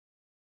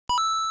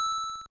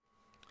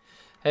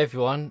Hey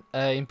everyone,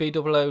 in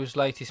BdoubleO's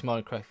latest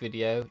Minecraft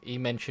video, he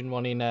mentioned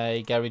wanting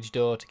a garage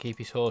door to keep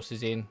his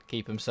horses in,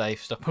 keep them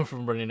safe, stop them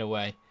from running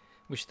away,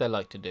 which they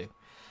like to do.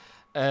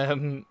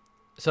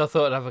 So I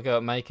thought I'd have a go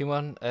at making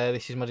one.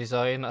 This is my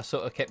design. I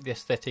sort of kept the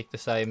aesthetic the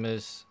same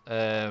as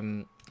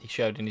he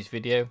showed in his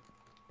video,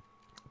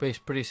 but it's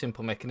a pretty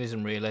simple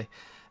mechanism really.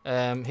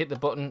 Hit the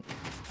button,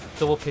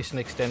 double piston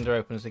extender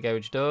opens the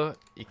garage door,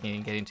 you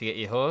can get in to get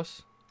your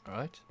horse,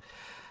 alright,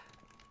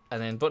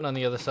 and then button on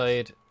the other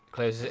side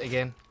closes it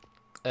again.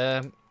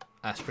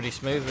 That's pretty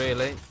smooth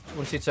really.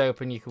 Once it's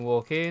open you can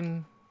walk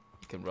in,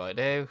 you can ride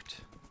out,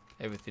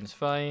 everything's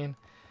fine,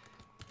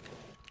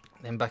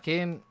 then back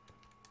in,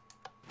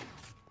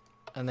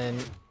 and then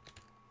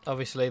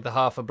obviously the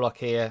half a block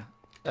here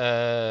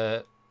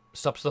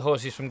stops the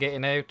horses from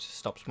getting out,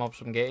 stops mobs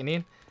from getting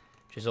in,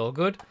 which is all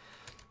good.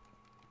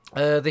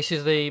 This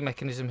is the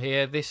mechanism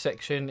here. This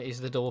section is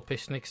the double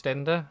piston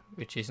extender,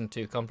 which isn't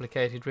too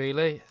complicated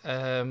really.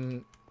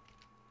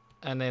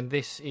 And then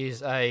this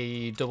is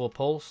a double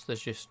pulse. There's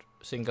just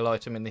a single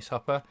item in this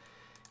hopper.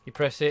 You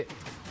press it,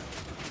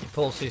 it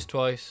pulses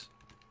twice.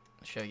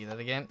 I'll show you that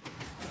again.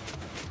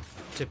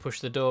 To push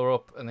the door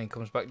up and then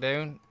comes back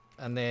down.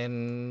 And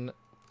then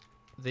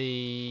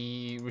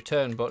the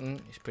return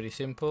button is pretty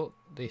simple.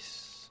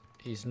 This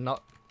is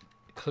not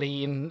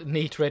clean,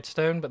 neat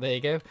redstone, but there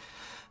you go.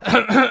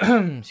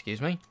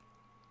 Excuse me.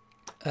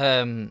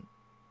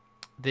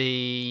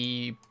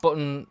 The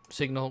button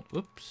signal,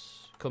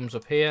 comes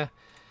up here.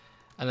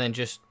 And then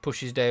just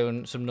pushes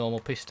down some normal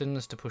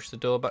pistons to push the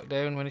door back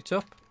down when it's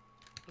up.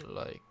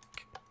 Like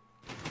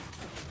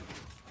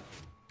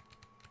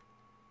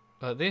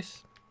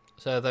this.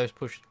 So those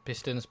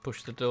pistons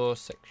push the door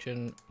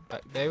section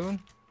back down.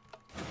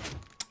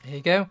 There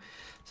you go.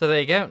 So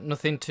there you go.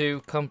 Nothing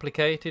too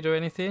complicated or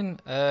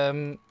anything.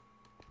 So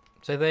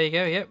there you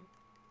go, yep.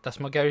 That's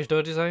my garage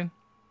door design.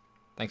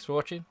 Thanks for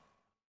watching.